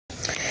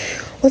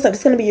What's up?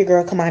 It's going to be your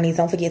girl, Kamani.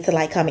 Don't forget to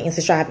like, comment, and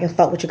subscribe, and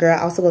fuck with your girl.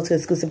 Also go to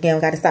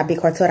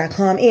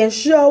exclusivegame.com and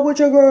show with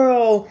your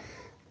girl.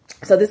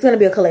 So this is going to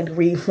be a collective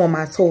read for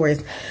my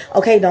Taurus.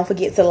 Okay, don't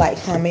forget to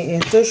like, comment,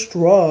 and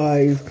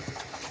subscribe.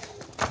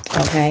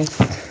 Okay.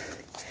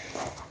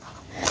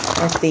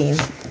 Let's see.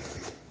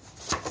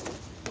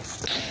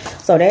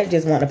 So that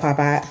just wanted to pop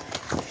out.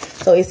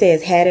 So it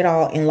says, had it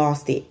all and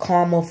lost it.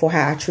 Karma for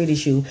how I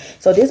treated you.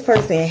 So this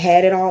person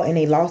had it all and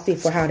they lost it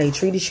for how they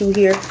treated you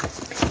here.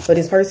 So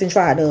this person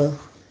tried to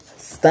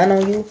stun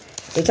on you.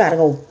 They tried to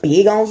go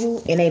big on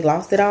you and they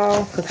lost it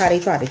all because how they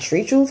tried to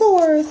treat you,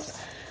 Taurus.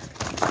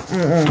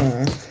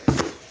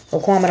 So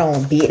karma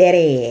don't beat that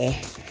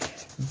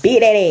ass.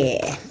 Beat that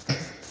ass.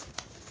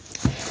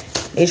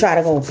 They try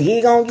to go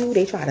big on you.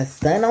 They try to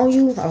stun on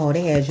you. Oh,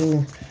 they had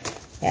you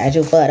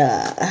for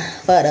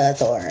the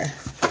Taurus.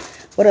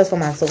 What else for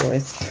my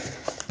Taurus?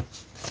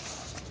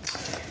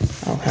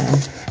 Okay.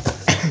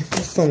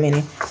 There's so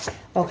many.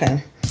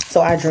 Okay. So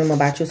I dream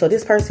about you. So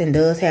this person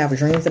does have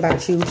dreams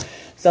about you.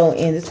 So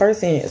this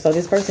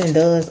person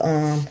does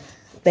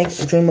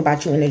dream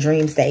about you in a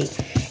dream state.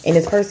 And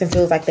this person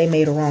feels like they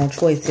made a wrong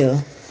choice here.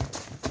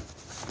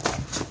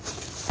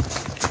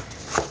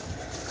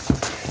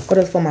 What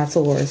else for my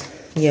Taurus?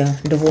 Yeah,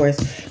 divorce.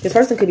 This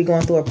person could be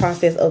going through a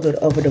process of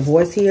a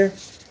divorce here.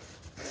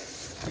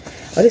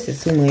 Oh, this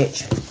is too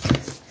much.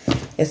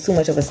 It's too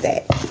much of a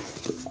stack.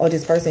 Or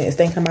this person is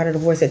thinking about a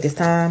divorce at this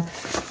time.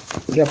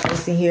 Your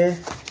person here.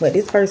 But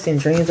this person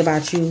dreams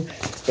about you.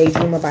 They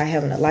dream about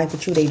having a life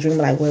with you. They dream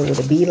like what would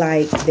it be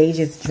like. They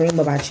just dream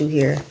about you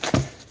here.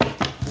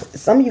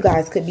 Some of you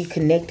guys could be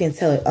connecting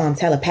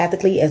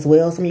telepathically as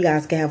well. Some of you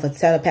guys can have a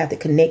telepathic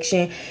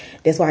connection.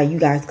 That's why you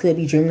guys could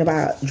be dreaming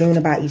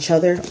about each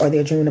other, or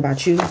they're dreaming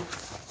about you.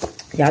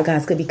 Y'all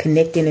guys could be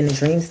connecting in a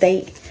dream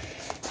state.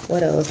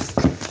 What else?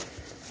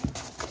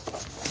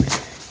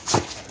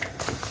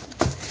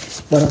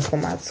 What else for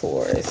my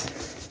Taurus?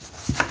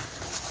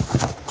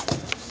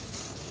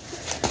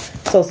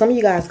 So some of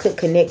you guys could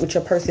connect with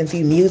your person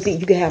through music.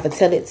 You could have a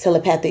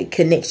telepathic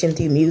connection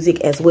through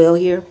music as well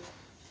here.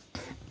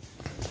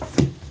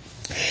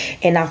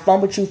 And I fun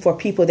with you for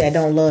people that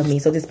don't love me.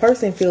 So this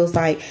person feels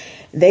like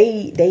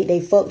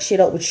they fuck shit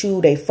up with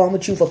you. They fun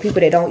with you for people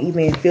that don't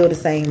even feel the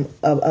same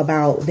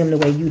about them the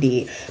way you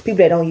did. People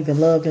that don't even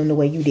love them the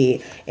way you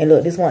did. And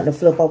look, this wanted to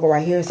flip over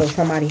right here. So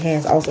somebody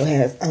also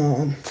has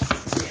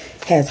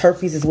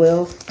herpes as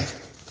well.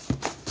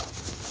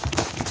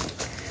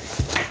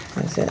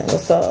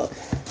 What's up?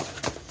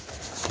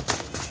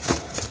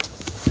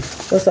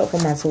 What's up for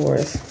my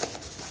Taurus?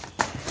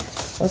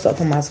 What's up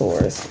for my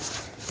Taurus?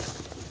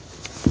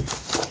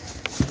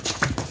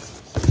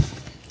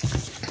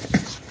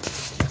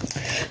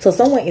 So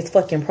someone is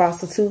fucking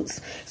prostitutes.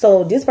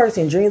 So this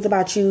person dreams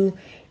about you.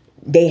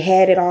 They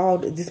had it all.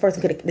 This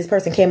person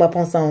came up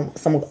on some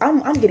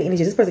I'm getting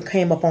energy. This person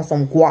came up on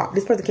some guap.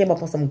 This person came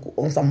up on some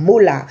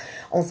moolah,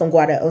 on some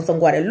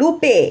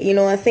Guadalupe. You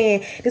know what I'm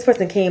saying? This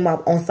person came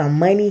up on some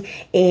money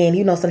and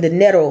some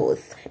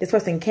dineros. This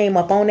person came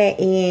up on that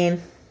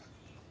and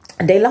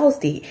they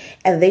lost it.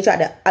 And they tried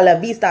to a la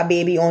vista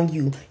baby on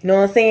you. You know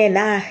what I'm saying?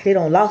 Nah, they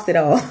don't lost it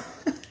all.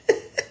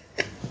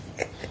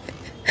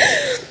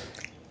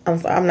 I'm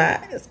sorry, I'm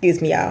not,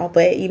 excuse me, y'all.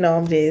 But,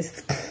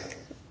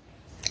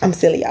 I'm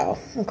silly, y'all.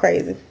 I'm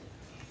crazy.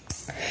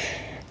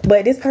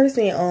 But this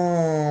person,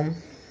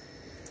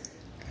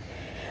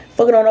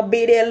 fucking on a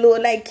bitch that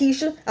look like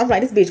Keisha. I'm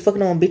like, this bitch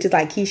fucking on bitches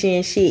like Keisha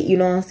and shit. You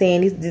know what I'm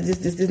saying?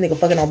 This nigga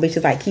fucking on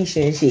bitches like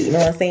Keisha and shit. You know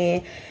what I'm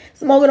saying?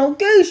 Smoking on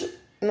Keisha.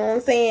 You know what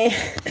I'm saying?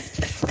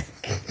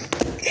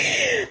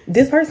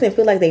 This person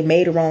feel like they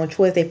made a wrong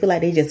choice. They feel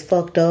like they just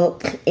fucked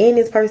up. And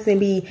this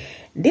person is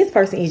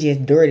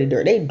just dirty.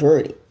 They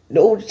dirty. The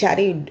older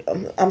child,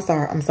 I'm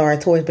sorry,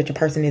 Taurus, but your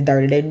person is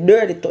dirty. They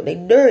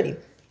dirty.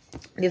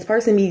 This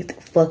person be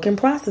fucking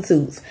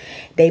prostitutes.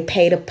 They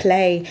pay to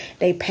play.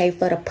 They pay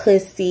for the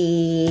pussy.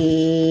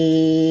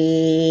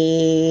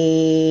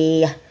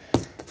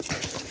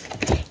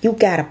 You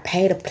gotta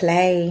pay to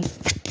play.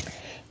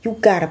 You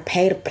gotta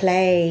pay to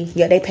play.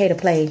 Yeah, they pay to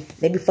play.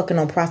 They be fucking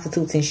on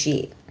prostitutes and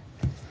shit.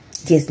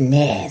 Just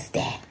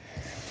nasty.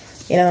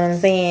 You know what I'm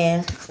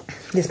saying?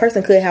 This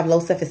person could have low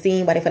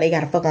self-esteem, but if they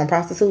gotta fuck on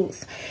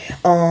prostitutes.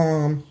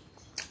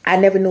 I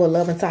never knew a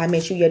love until I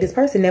met you. Yeah, this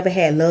person never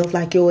had love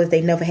like yours.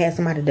 They never had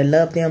somebody to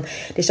love them.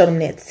 They showed them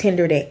that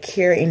tender, that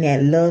care, and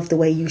that love the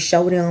way you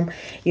show them.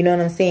 You know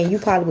what I'm saying? You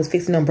probably was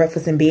fixing them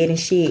breakfast in bed and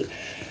shit.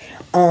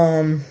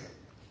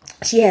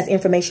 She has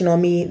information on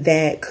me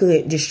that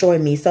could destroy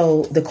me.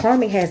 So the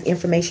karmic has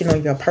information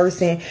on your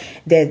person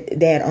that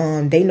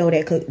they know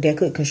that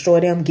could destroy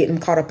them, get them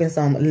caught up in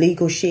some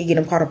legal shit, get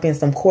them caught up in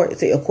some court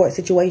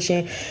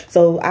situation.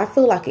 So I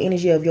feel like the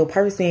energy of your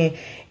person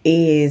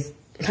is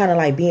kind of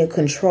like being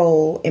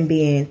controlled and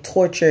being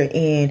tortured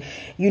and,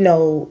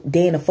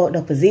 they're in a fucked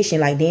up position,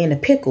 like they're in a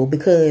pickle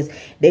because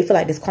they feel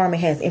like this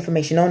karmic has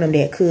information on them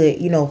that could,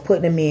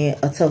 put them in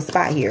a tough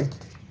spot here.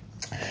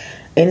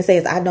 And it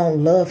says, I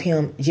don't love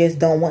him, just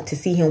don't want to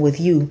see him with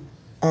you.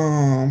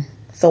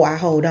 So So I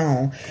hold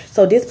on.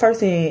 So this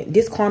person,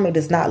 this karmic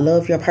does not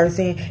love your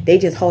person. They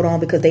just hold on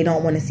because they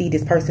don't want to see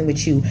this person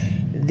with you.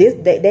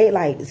 They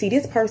like, see,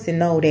 this person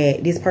know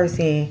that this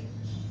person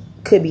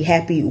could be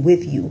happy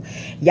with you.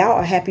 Y'all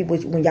are happy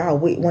when y'all are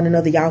with one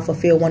another. Y'all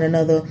fulfill one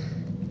another.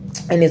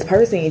 And this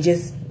person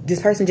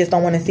just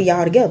don't want to see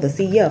y'all together.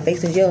 See, yeah,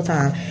 facing jail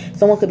time.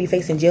 Someone could be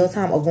facing jail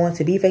time or going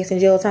to be facing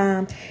jail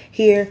time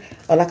here.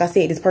 Or like I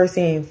said, this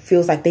person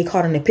feels like they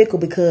caught in a pickle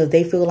because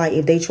they feel like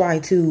if they try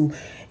to,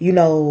 you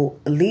know,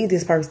 leave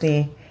this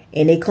person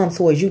and they come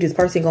towards you, this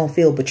person gonna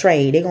feel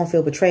betrayed. They gonna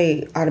feel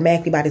betrayed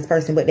automatically by this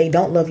person, but they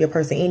don't love your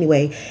person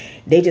anyway.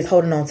 They just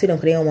holding on to them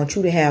because they don't want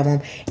you to have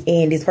them.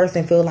 And this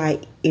person feel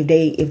like if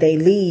they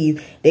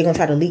leave, they gonna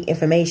try to leak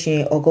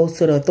information or go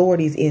to the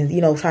authorities and, you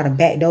know, try to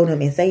backdoor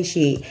them and say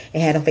shit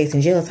and have them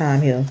facing jail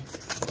time here.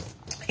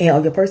 And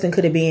or your person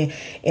could have been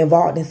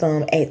involved in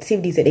some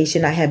activities that they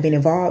should not have been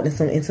involved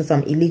in, into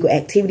some illegal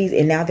activities,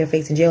 and now they're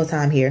facing jail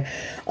time here.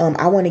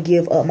 I want to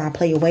give up my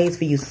player ways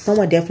for you.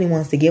 Someone definitely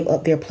wants to give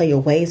up their player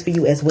ways for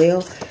you as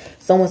well.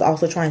 Someone's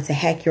also trying to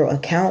hack your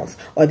accounts,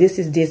 or this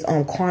is this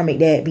karmic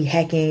that be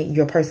hacking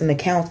your person's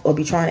accounts or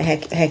be trying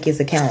to hack his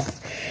accounts.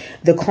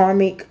 The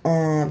karmic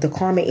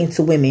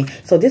into women.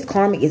 So this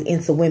karmic is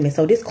into women.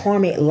 So this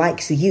karmic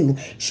likes you.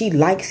 She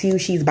likes you.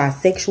 She's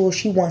bisexual.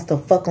 She wants to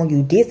fuck on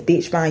you. This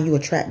bitch find you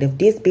attractive.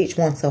 This bitch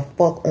wants to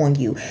fuck on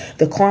you.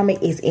 The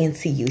karmic is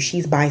into you.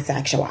 She's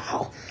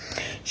bisexual.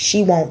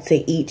 She wants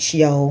to eat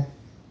your...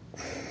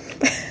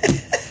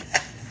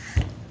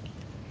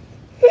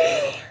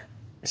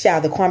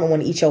 Child, the karmic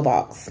want to eat your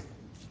box.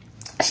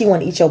 She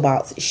want to eat your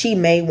box. She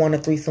may want a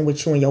threesome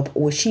with you and your...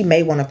 Or she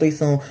may want a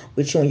threesome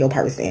with you and your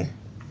person.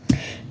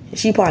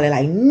 She probably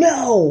like,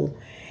 no,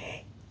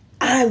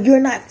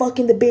 you're not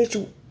fucking the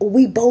bitch.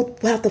 We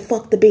both have to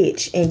fuck the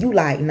bitch. And you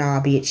like,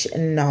 nah, bitch.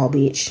 No,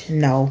 bitch.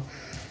 No.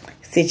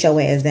 Sit your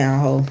ass down,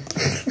 ho.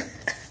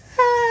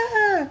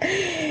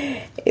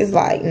 It's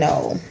like,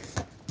 no.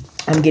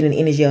 I'm getting the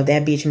energy of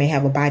that bitch may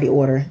have a body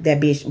order. That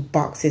bitch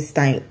boxes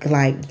stink.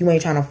 Like, you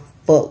ain't trying to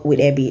fuck with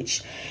that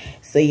bitch.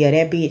 So, yeah,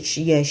 that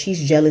bitch, yeah,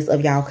 she's jealous of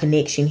y'all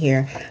connection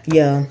here.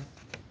 Yeah.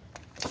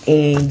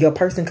 And your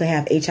person could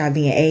have HIV and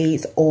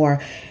AIDS,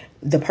 or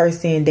the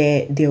person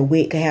that they're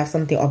with could have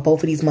something, or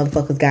both of these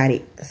motherfuckers got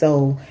it.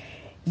 So,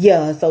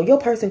 yeah, so your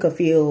person could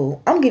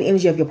feel, I'm getting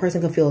energy of your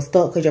person could feel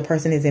stuck because your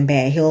person is in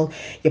bad health.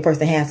 Your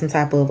person has some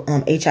type of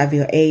HIV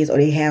or AIDS, or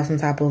they have some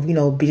type of, you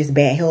know, just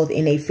bad health,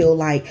 and they feel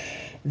like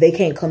they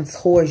can't come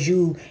towards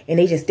you, and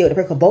they just still the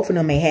person. Both of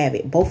them may have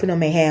it. Both of them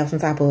may have some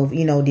type of,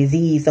 you know,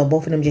 disease. So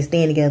both of them just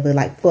stand together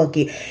like, fuck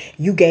it.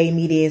 You gave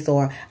me this,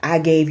 or I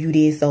gave you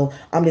this, so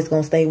I'm just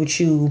going to stay with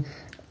you.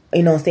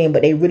 You know what I'm saying?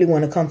 But they really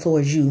want to come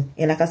towards you.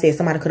 And like I said,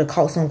 somebody could have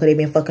caught some because they've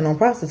been fucking on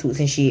prostitutes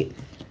and shit.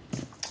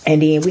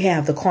 And then we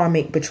have the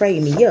karmic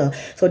betrayed me. Yeah.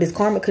 So this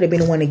karmic could have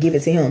been the one to give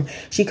it to him.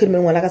 She could have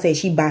been the one, like I said,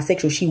 she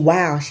bisexual. She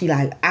wild. She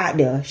like out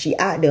there. She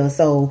out there.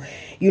 So,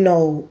 you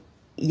know,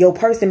 your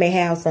person may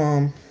have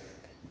some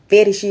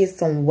fetishes,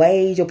 some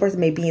ways. Your person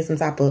may be in some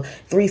type of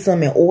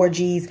threesome and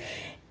orgies.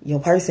 Your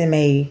person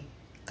may...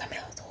 Come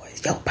here,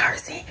 Taurus. Your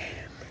person...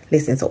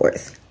 Listen,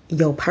 Taurus.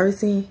 Your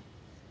person...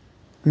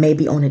 may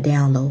be on the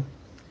down low,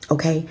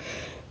 okay?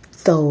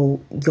 So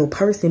your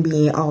person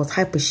being all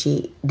type of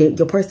shit, that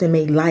your person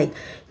may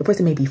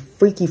be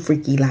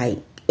freaky, like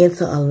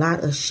into a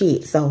lot of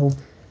shit. So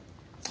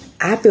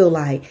I feel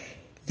like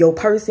your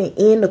person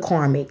in the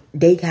karmic,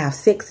 they have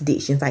sex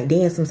addictions, like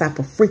they in some type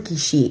of freaky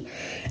shit.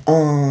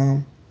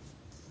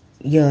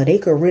 Yeah, they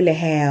could really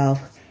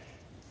have,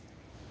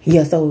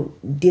 yeah, so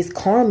this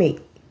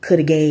karmic could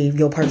have gave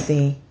your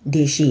person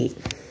this shit.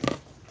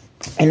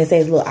 And it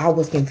says, look, I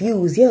was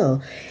confused. Yeah,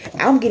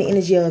 I'm getting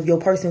energy of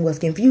your person was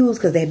confused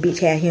because that bitch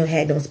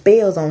had them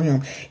spells on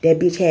him. That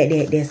bitch had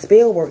that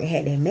spell work and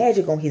had that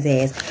magic on his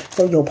ass.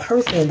 So your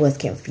person was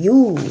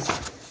confused.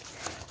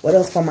 What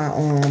else for my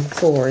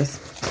Taurus?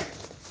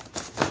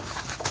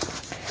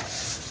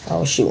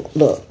 Oh shoot,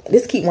 look,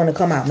 this keep wanting to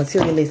come out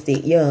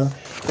materialistic. Yeah,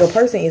 your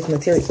person is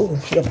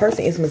your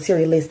person is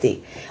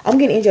materialistic. I'm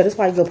getting injured. That's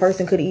why your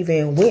person could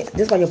even went.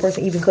 That's why your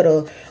person even could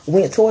have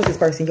went towards this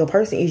person. Your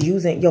person is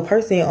using could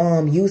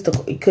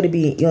have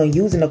been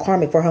using the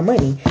karmic for her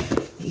money.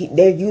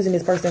 They're using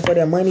this person for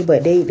their money,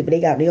 but they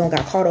don't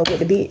got caught up with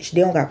the bitch.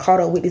 They don't got caught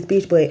up with this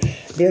bitch, but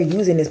they're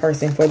using this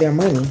person for their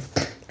money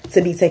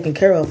to be taken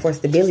care of for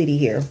stability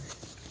here.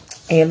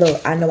 And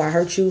look, I know I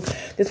hurt you.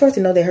 This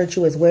person know they hurt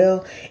you as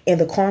well. And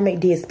the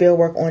karmic did spell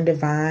work on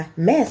divine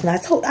masculine.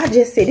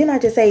 Didn't I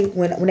just say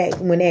when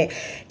that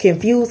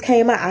confused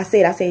came out, I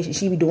said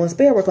she be doing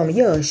spell work on me.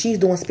 Yeah, she's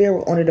doing spell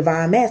work on the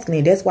divine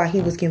masculine. That's why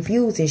he was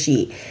confused and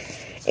shit.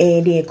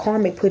 And then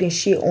karmic putting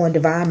shit on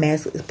divine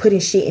masculine, putting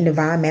shit in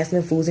divine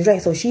masculine foods and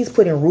drinks. So she's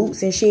putting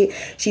roots and shit.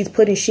 She's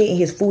putting shit in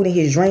his food and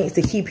his drinks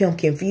to keep him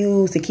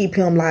confused, to keep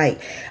him like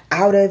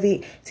out of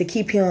it, to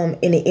keep him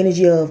in the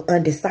energy of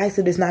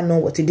undecisiveness, not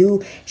knowing what to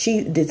do.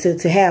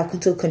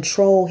 To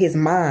control his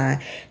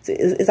mind.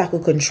 It's like a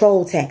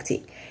control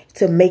tactic.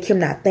 to make him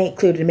not think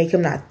clearly, to make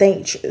him not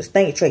think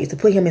straight, to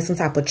put him in some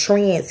type of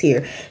trance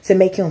here, to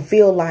make him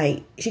feel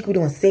like she could be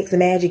doing sex and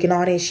magic and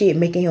all that shit,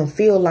 making him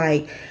feel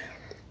like,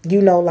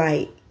 you know,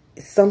 like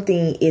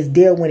something is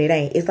there when it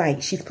ain't. It's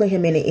like she's putting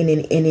him in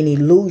an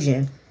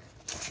illusion.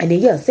 And then,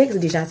 yeah, sex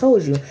addiction. I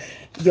told you,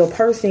 your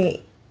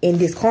person in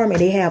this karma,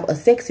 they have a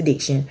sex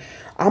addiction.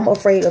 I'm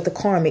afraid of the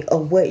karmic,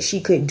 of what she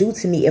could do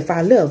to me if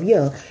I love.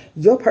 Yeah,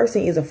 your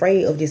person is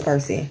afraid of this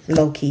person,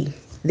 low key.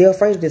 They're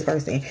afraid of this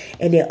person.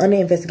 And they're under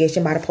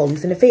investigation by the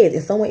police and the feds.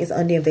 And someone is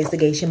under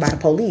investigation by the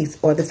police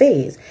or the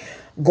feds.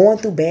 Going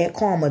through bad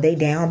karma, they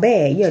down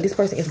bad. Yeah, this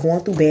person is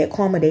going through bad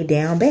karma, they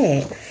down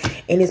bad.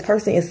 And this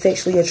person is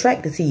sexually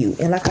attracted to you.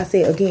 And like I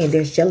said, again,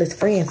 there's jealous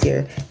friends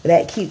here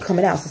that keep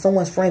coming out. So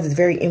someone's friends is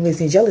very envious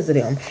and jealous of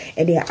them.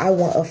 And then I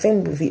want a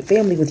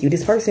family with you.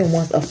 This person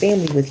wants a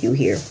family with you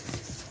here.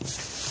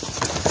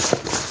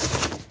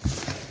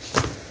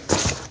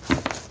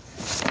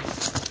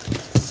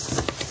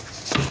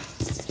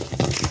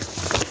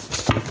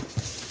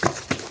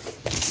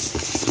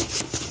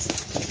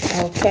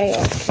 Okay.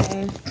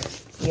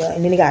 Yeah,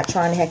 and then they got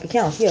trying to hack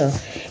accounts. Yeah,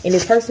 and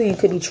this person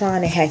could be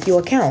trying to hack your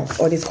accounts,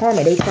 or this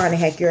karma, they trying to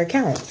hack your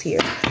accounts here,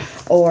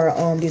 or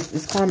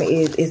this karma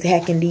is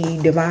hacking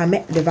the divine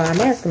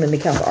masculine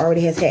account.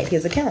 Already has hacked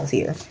his accounts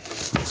here.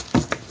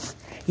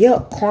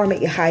 Yep, karma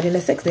is hiding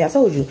a sex addiction. I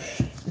told you,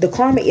 the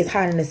karma is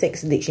hiding a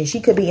sex addiction.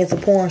 She could be into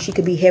porn. She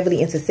could be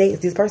heavily into sex.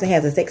 This person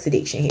has a sex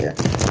addiction here.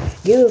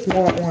 Give us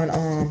more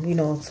on you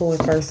know,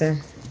 Taurus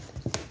person.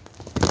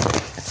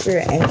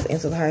 Spirit, angels,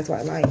 into the highest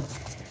white light.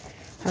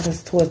 How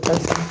does Taurus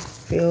person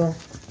feel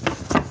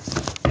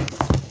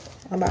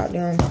about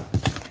them?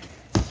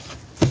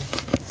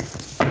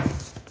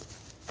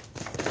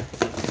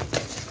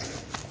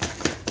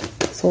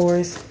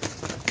 Taurus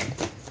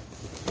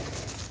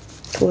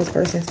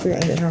person,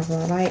 spirit, angels, highest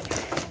white light.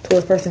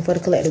 Taurus person for the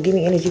collective. Give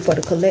me energy for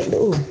the collective.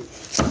 Ooh.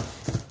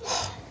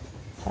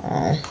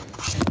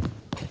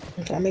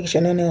 Okay, I'm making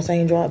sure nothing else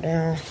ain't dropped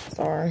down.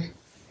 Sorry.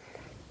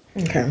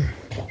 Okay.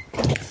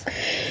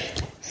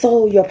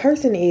 So your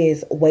person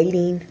is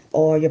waiting,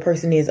 or your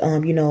person is,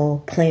 you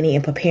know, planning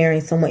and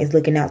preparing. Someone is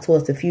looking out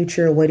towards the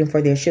future, waiting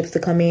for their ships to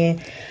come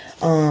in.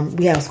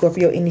 We have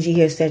Scorpio energy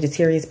here,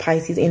 Sagittarius,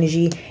 Pisces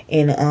energy,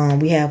 and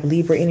we have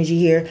Libra energy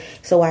here.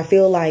 So I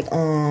feel like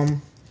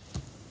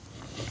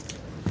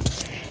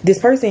this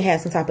person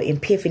has some type of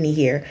epiphany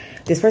here.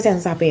 This person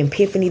has some type of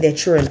epiphany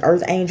that you're an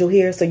earth angel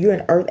here. So you're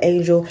an earth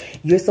angel.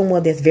 You're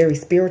someone that's very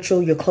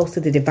spiritual. You're close to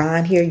the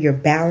divine here. You're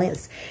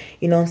balanced.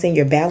 You know what I'm saying?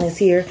 You're balanced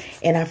here.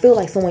 And I feel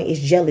like someone is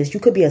jealous. You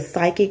could be a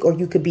psychic, or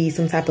you could be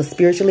some type of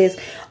spiritualist.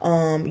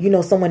 You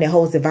know, someone that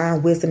holds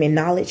divine wisdom and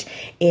knowledge.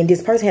 And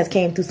this person has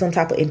came through some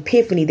type of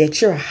epiphany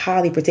that you're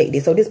highly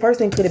protected. So this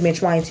person could have been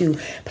trying to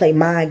play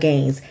mind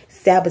games,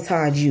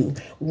 sabotage you,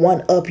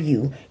 one up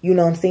you, you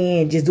know what I'm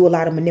saying, just do a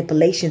lot of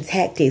manipulation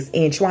tactics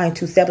and trying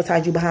to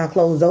sabotage you behind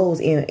closed doors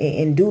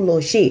and do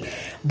little shit.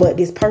 But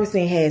this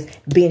person has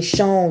been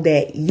shown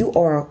that you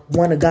are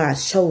one of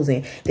God's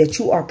chosen, that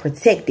you are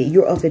protected,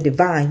 you're of the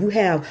divine. You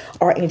have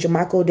Archangel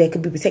Michael that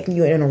could be protecting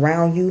you and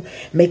around you,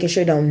 making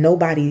sure that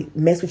nobody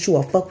mess with you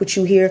or fuck with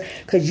you here,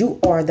 because you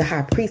are the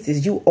high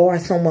priestess. You are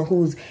someone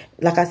who's,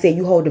 like I said,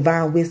 you hold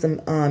divine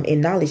wisdom and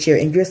knowledge here,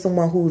 and you're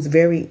someone who's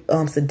very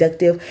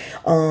seductive.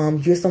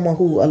 You're someone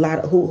who a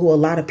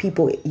lot of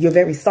people, you're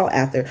very sought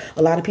after.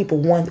 A lot of people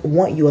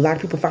want you. A lot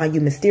of people find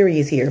you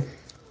mysterious here.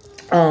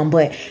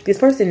 But this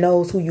person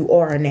knows who you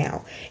are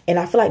now. And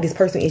I feel like this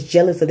person is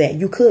jealous of that.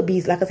 You could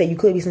be, like I said, you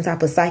could be some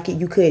type of psychic.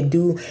 You could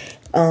do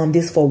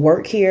this for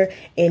work here.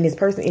 And this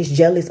person is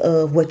jealous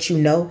of what you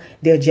know.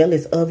 They're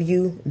jealous of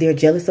you. They're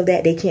jealous of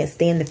that. They can't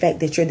stand the fact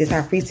that you're this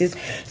high priestess.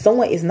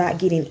 Someone is not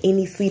getting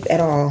any sleep at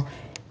all.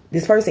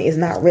 This person is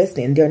not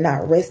resting. They're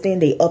not resting.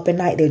 They up at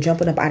night. They're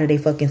jumping up out of their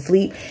fucking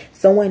sleep.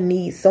 Someone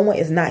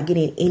is not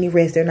getting any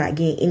rest. They're not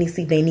getting any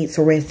sleep. They need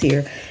to rest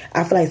here.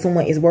 I feel like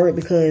someone is worried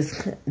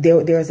because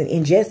there's an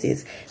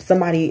injustice.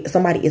 Somebody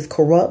is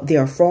corrupt.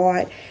 They're a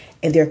fraud,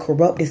 and they're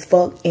corrupt as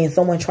fuck. And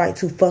someone tried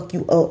to fuck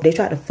you up. They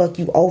tried to fuck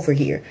you over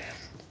here.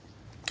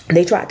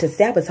 They tried to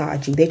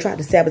sabotage you. They tried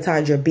to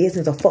sabotage your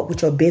business, or fuck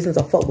with your business,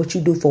 or fuck what you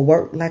do for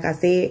work. Like I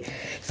said,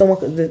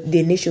 someone, the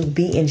initials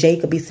B and J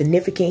could be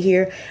significant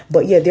here.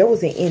 But yeah, there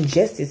was an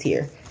injustice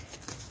here.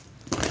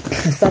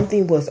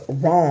 Something was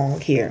wrong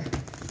here.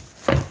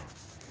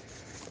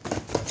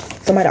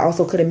 Somebody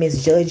also could have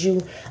misjudged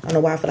you. I don't know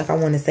why I feel like I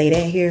want to say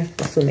that here.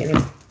 Just a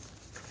minute.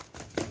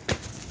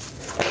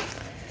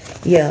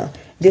 Yeah.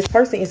 This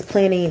person is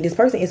planning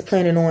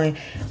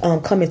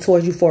on coming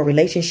towards you for a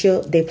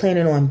relationship. They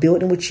planning on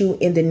building with you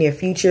in the near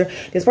future.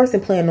 This person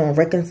planning on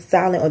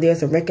reconciling, or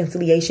there's a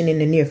reconciliation in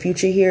the near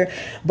future here.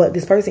 But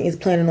this person is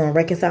planning on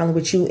reconciling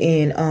with you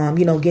and,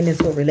 you know, getting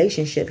into a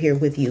relationship here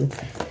with you.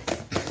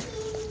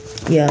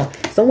 Yeah,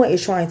 someone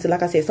is trying to,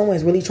 like I said, someone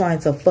is really trying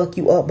to fuck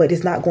you up, but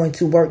it's not going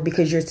to work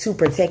because you're too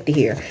protected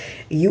here.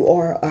 You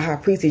are a high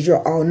priestess.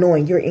 You're all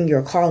knowing. You're in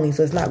your calling,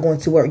 so it's not going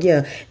to work.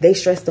 Yeah, they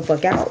stress the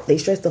fuck out. They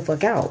stress the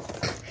fuck out.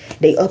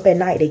 They up at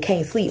night. They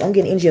can't sleep. I'm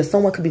getting energy of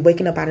someone could be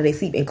waking up out of their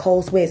sleep in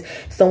cold sweats.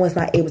 Someone's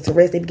not able to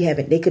rest.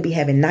 They could be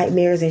having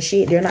nightmares and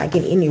shit. They're not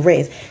getting any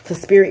rest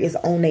because spirit is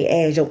on their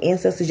ass. Your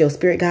ancestors, your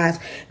spirit guides,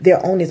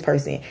 they're on this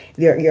person.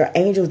 Your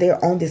angels,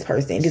 they're on this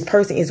person. This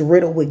person is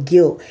riddled with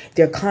guilt.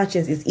 Their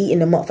conscience is eating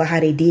them up for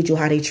how they did you,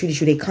 how they treated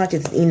you. Their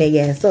conscience is eating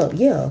their ass up.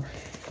 Yeah,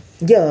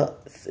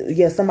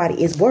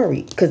 somebody is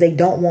worried because they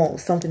don't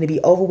want something to be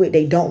over with.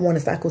 They don't want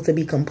a cycle to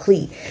be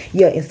complete.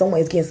 Yeah, and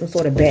someone is getting some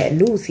sort of bad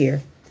news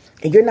here.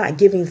 And you're not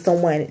giving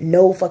someone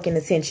no fucking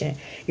attention.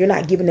 You're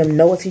not giving them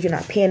no attention. You're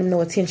not paying them no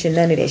attention.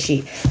 None of that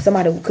shit.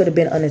 Somebody could have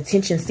been an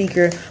attention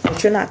seeker,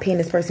 but you're not paying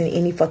this person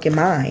any fucking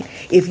mind.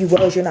 If you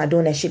was, you're not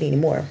doing that shit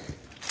anymore.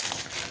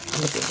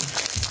 Let me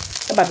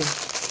see. How about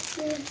this?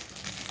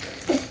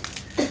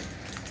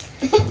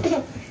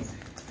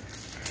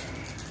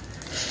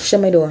 Shut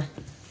my door.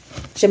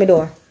 Shut my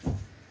door.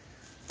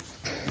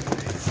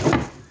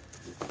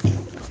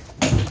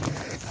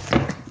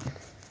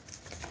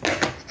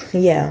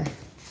 Yeah.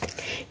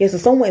 Yeah, so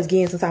someone is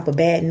getting some type of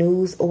bad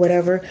news or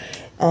whatever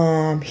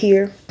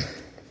here.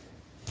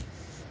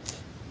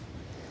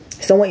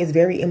 Someone is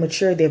very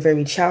immature. They're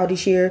very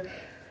childish here.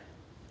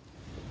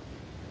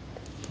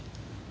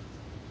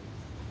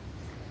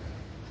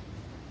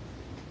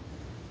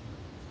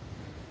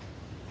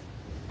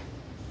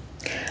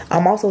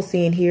 I'm also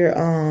seeing here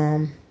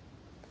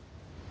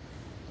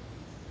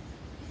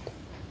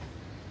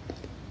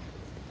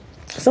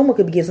someone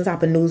could be getting some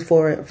type of news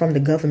from the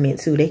government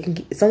too.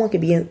 Someone could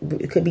be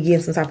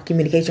getting some type of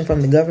communication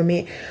from the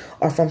government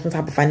or from some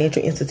type of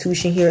financial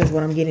institution here is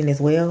what I'm getting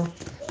as well.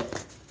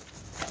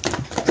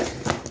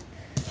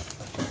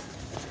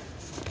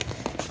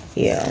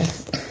 Yeah.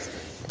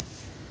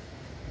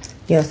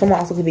 Yeah, someone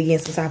also could be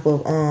getting some type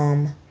of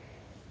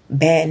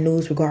bad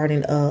news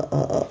regarding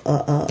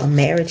a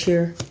marriage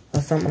here or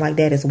something like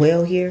that as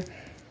well here.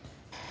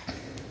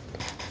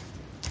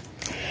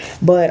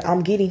 But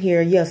I'm getting here,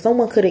 yeah,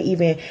 someone could have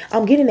even,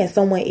 I'm getting that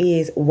someone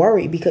is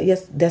worried because,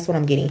 yes, that's what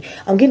I'm getting.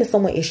 I'm getting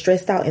someone is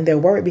stressed out and they're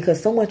worried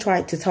because someone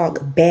tried to talk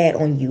bad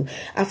on you.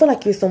 I feel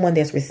like you're someone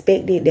that's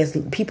respected, that's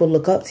people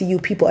look up to you,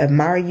 people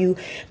admire you,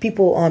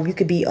 people, you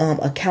could be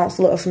a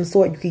counselor of some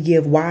sort. You could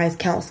give wise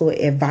counsel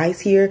advice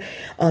here.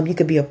 You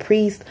could be a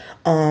priest,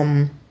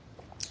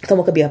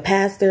 someone could be a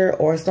pastor,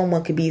 or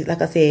someone could be,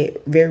 like I said,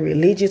 very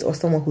religious, or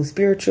someone who's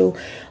spiritual.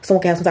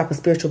 Someone can have some type of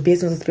spiritual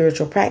business or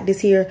spiritual practice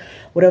here,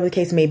 whatever the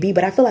case may be.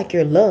 But I feel like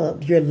you're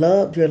loved. You're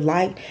loved. You're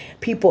liked.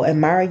 People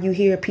admire you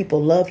here.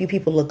 People love you.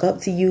 People look up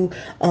to you.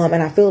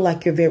 And I feel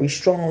like you're very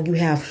strong. You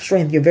have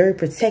strength. You're very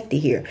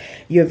protected here.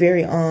 You're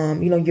very,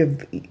 you know,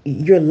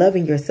 you're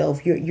loving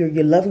yourself.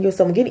 You're loving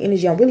yourself. I'm getting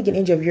energy. I'm really getting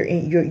energy of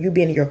you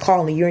being in your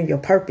calling. You're in your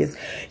purpose.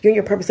 You're in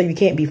your purpose, so you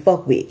can't be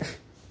fucked with.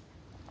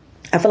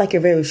 I feel like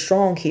you're very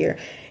strong here.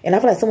 And I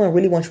feel like someone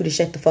really wants you to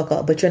shut the fuck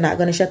up, but you're not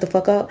going to shut the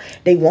fuck up.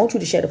 They want you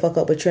to shut the fuck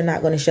up, but you're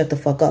not going to shut the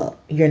fuck up.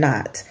 You're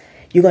not.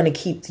 You're going to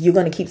keep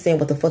saying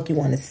what the fuck you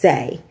want to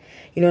say.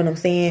 You know what I'm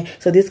saying?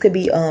 So this could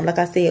be, like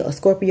I said, a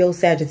Scorpio,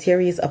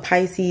 Sagittarius, a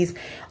Pisces.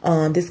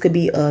 This could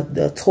be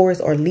the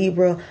Taurus or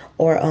Libra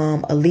or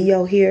a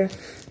Leo here.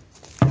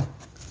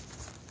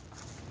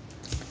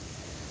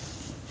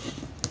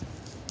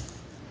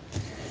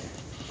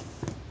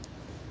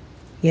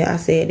 Yeah, I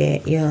said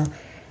that. Yeah.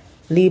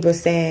 Libra,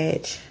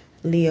 Sag,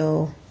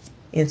 Leo,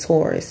 and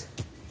Taurus,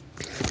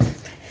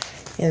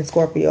 and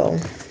Scorpio.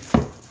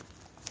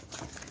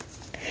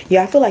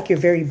 Yeah, I feel like you're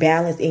very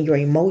balanced in your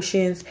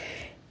emotions.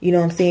 You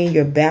know what I'm saying?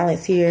 You're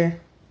balanced here.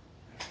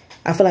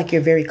 I feel like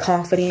you're very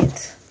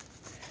confident.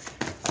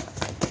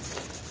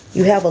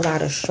 You have a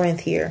lot of strength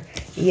here.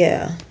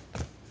 Yeah.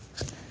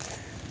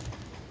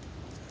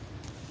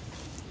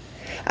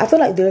 I feel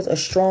like there's a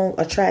strong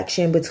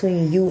attraction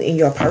between you and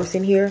your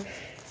person here.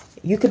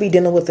 You could be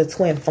dealing with a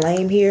twin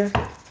flame here,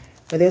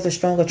 but there's a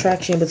strong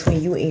attraction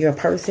between you and your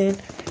person.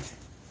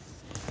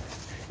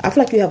 I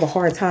feel like you have a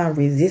hard time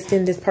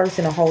resisting this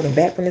person or holding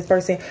back from this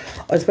person,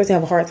 or this person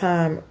have a hard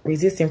time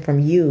resisting from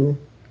you,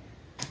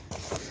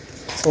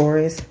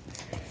 Taurus.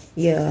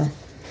 Yeah.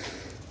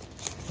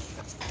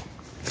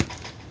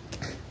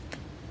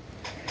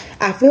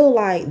 I feel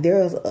like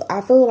there's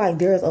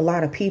a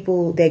lot of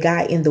people that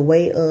got in the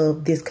way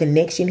of this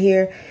connection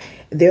here.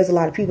 There's a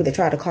lot of people that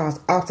try to cause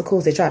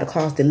obstacles, that try to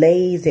cause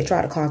delays, that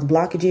try to cause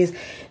blockages.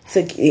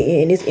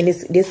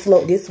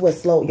 This what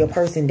slowed your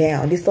person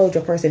down. This slowed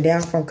your person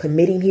down from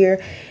committing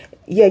here.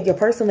 Yeah, your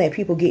person let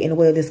people get in the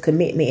way of this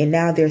commitment, and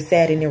now they're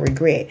sad and in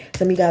regret.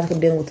 Some of you guys are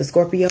dealing with the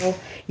Scorpio.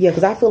 Yeah,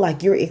 because I feel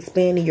like you're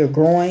expanding, you're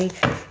growing,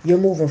 you're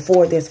moving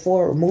forward. There's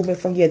forward movement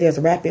from you. There's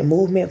rapid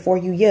movement for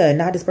you. Yeah,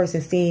 now this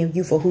person's seeing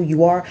you for who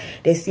you are.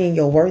 They're seeing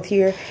your worth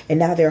here, and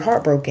now they're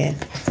heartbroken.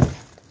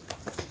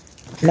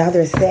 Now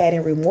they're sad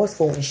and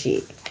remorseful and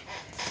shit.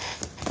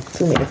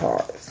 Too many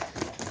cards.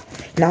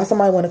 Now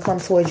somebody want to come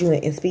towards you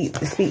and speak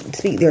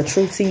their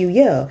truth to you.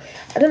 Yeah.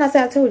 And then I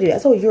told you that. I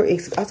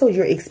told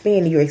you're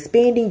expanding. You're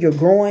expanding. You're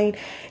growing.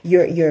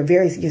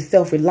 You're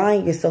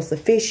self-reliant. You're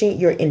self-sufficient.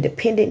 You're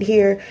independent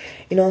here.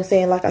 You know what I'm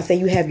saying? Like I say,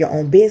 you have your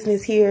own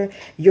business here.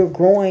 You're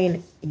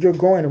growing you're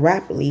growing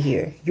rapidly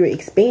here. You're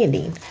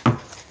expanding.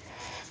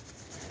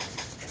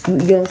 You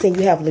know what I'm saying?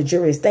 You have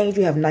luxurious things.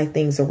 You have nice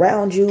things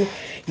around you.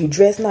 You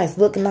dress nice,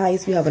 look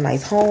nice. You have a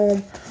nice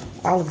home.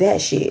 All of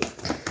that shit.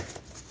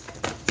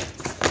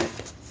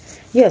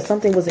 Yeah,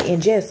 something was an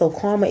ingest. So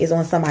karma is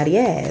on somebody's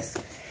ass.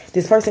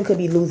 This person could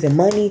be losing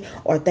money,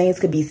 or things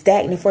could be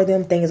stagnant for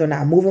them. Things are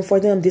not moving for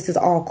them. This is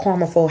all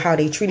karma for how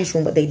they treated you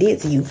and what they did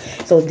to you.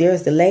 So if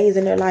there's delays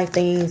in their life,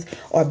 things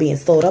are being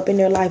slowed up in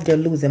their life. They're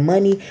losing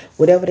money.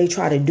 Whatever they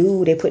try to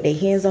do, they put their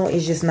hands on,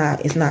 it's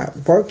not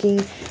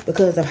working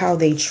because of how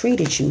they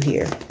treated you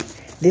here.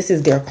 This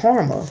is their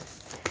karma.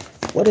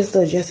 What is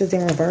the justice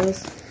in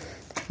reverse?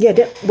 Yeah,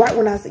 right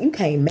when I said, you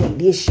can't make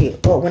this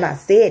shit up. When I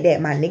said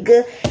that, my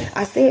nigga,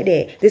 I said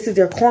that this is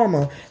their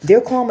karma.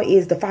 Their karma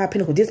is the 5 of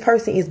Pentacles. This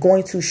person is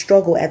going to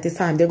struggle at this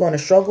time. They're going to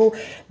struggle.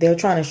 They're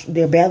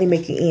barely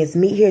making ends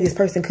meet here. This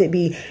person could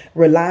be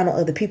relying on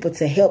other people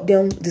to help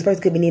them. This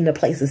person could be needing a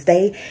place to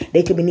stay.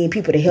 They could be needing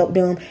people to help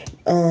them.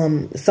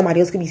 Somebody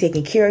else could be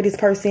taking care of this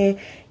person.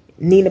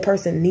 Needing a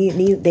person,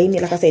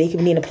 like I said, they could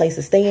be needing a place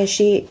to stay and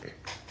shit.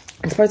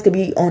 This person could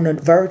be on the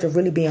verge of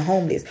really being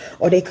homeless.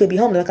 Or they could be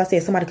homeless. Like I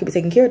said, somebody could be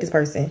taking care of this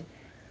person.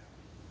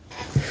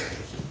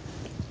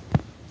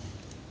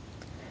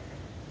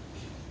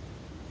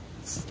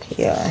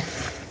 Yeah.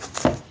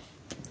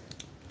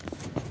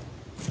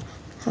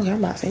 Okay, I'm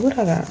about to say, what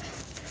I got?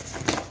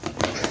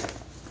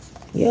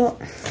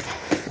 Yep.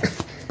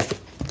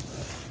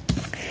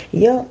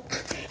 Yep.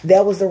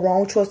 That was the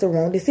wrong choice, the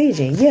wrong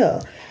decision.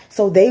 Yeah.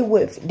 So there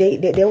was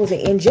an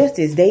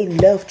injustice. They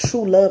left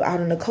true love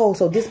out in the cold.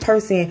 So this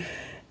person,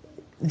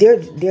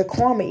 their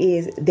karma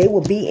is they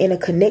will be in a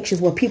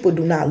connections where people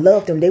do not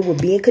love them. They will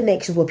be in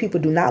connections where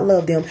people do not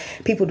love them.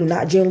 People do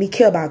not genuinely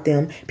care about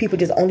them. People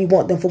just only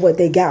want them for what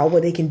they got,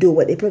 what they can do,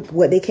 what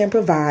they can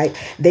provide.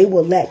 They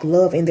will lack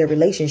love in their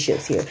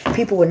relationships here.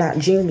 People will not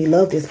genuinely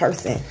love this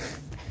person.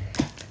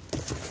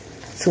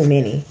 Too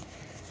many.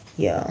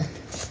 Yeah.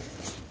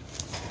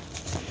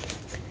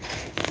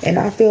 And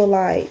I feel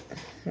like,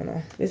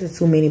 this is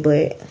too many,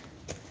 but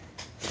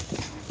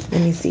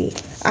let me see.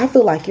 I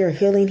feel like you're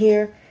healing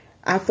here.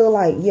 I feel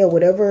like, yeah,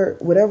 whatever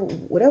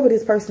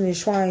this person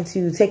is trying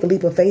to take a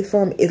leap of faith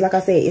from, is like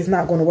I said, it's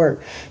not going to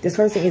work. This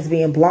person is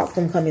being blocked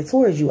from coming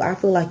towards you. I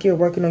feel like you're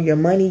working on your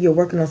money. You're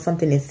working on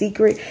something in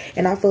secret.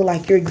 And I feel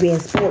like you're being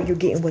spoiled. You're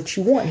getting what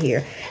you want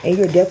here. And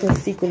you're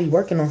definitely secretly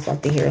working on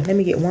something here. Let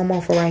me get one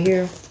more for right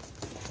here.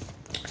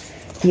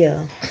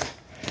 Yeah.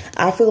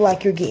 I feel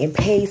like you're getting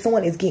paid.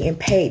 Someone is getting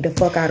paid the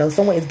fuck out of.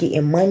 Someone is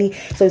getting money.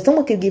 So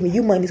someone could give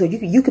you money. So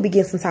you could be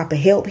getting some type of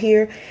help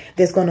here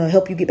that's going to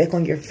help you get back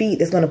on your feet.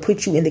 That's going to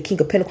put you in the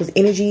King of Pentacles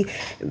energy.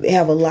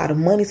 Have a lot of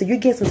money. So you're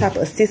getting some type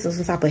of assistance,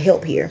 some type of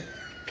help here.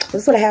 So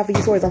that's what I have for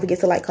you, Taurus. Don't forget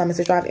to like, comment,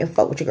 subscribe, and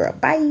fuck with your girl.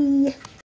 Bye.